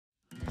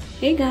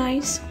Hey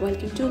guys,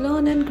 welcome to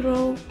Learn and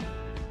Grow.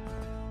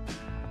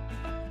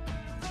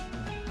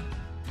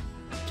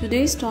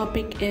 Today's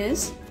topic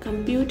is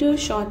computer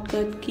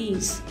shortcut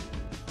keys.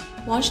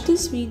 Watch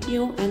this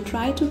video and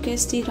try to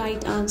guess the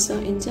right answer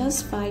in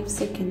just 5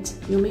 seconds.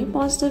 You may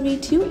pause the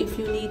video if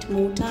you need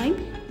more time.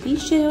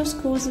 Please share your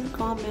scores and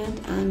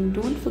comment, and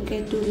don't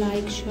forget to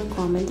like, share,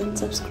 comment and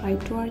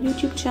subscribe to our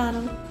YouTube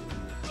channel.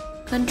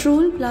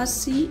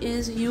 Ctrl+C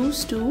is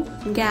used to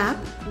gap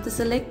the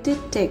selected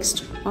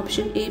text.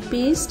 Option A,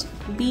 paste,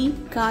 B,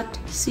 cut,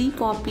 C,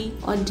 copy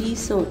or D,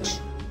 search.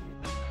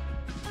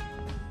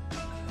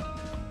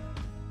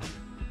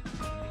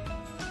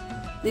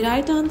 The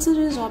right answer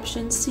is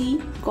option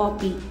C,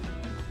 copy.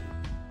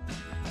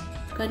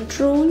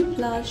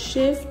 Ctrl+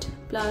 Shift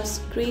plus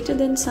greater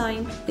than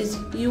sign is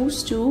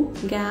used to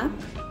gap.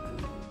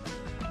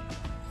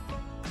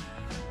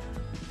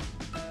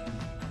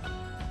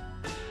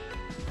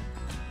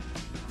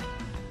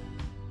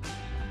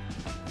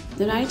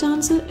 The right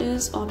answer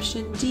is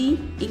option D,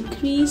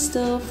 increase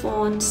the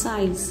font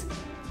size.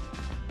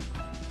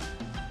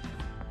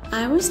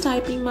 I was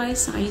typing my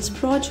science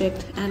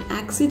project and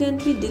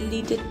accidentally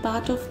deleted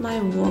part of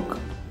my work.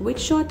 Which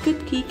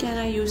shortcut key can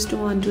I use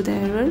to undo the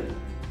error?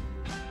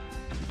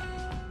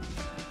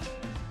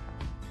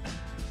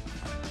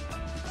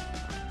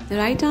 The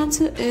right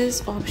answer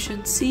is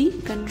option C,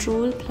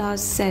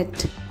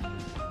 Ctrl+Z.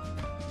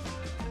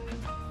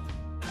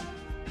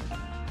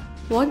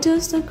 What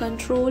does the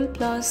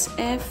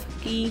Ctrl+F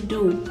key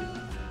do?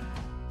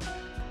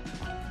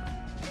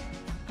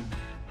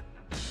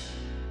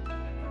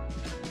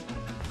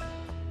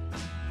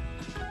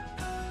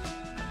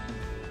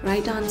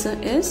 Right answer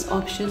is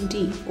option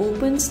D,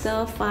 opens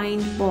the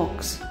find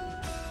box.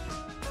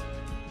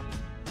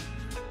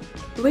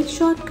 Which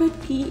shortcut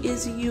key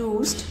is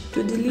used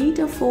to delete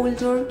a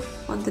folder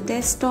on the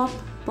desktop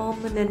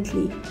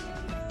permanently?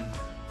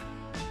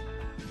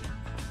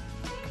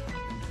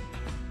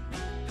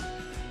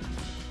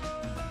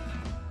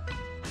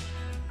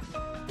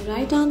 The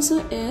right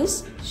answer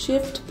is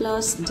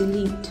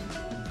Shift+Delete.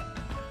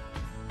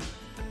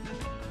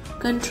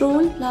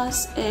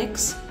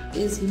 Ctrl+X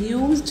is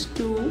used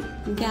to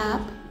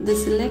gap the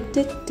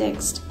selected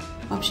text.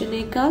 Option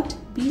A, cut,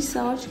 B,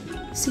 search,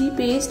 C,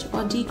 paste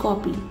or D,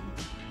 copy.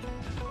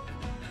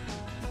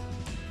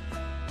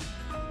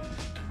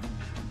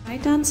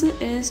 Right answer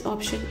is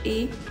option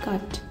A,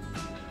 cut.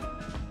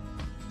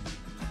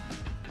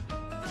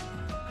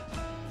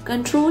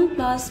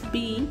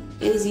 Ctrl+B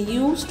is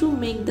used to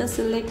make the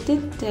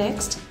selected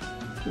text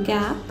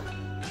gap.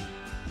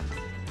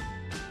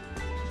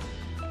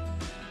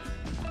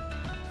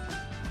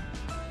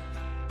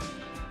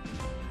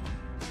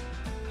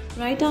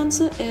 Right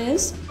answer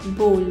is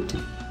bold.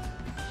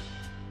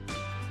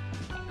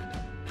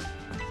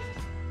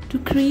 To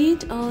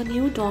create a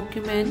new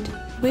document,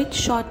 which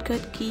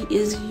shortcut key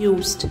is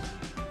used?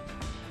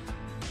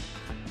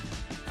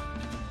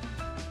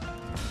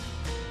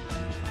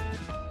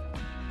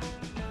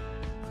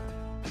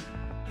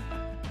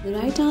 The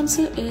right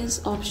answer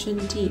is option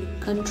D,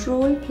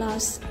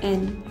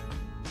 Ctrl+N.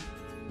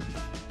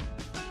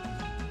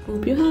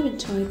 Hope you have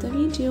enjoyed the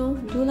video.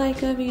 Do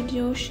like our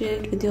video, share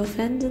it with your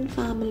friends and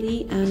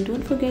family, and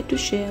don't forget to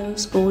share your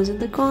scores in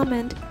the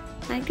comment.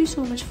 Thank you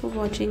so much for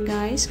watching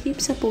guys. Keep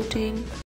supporting.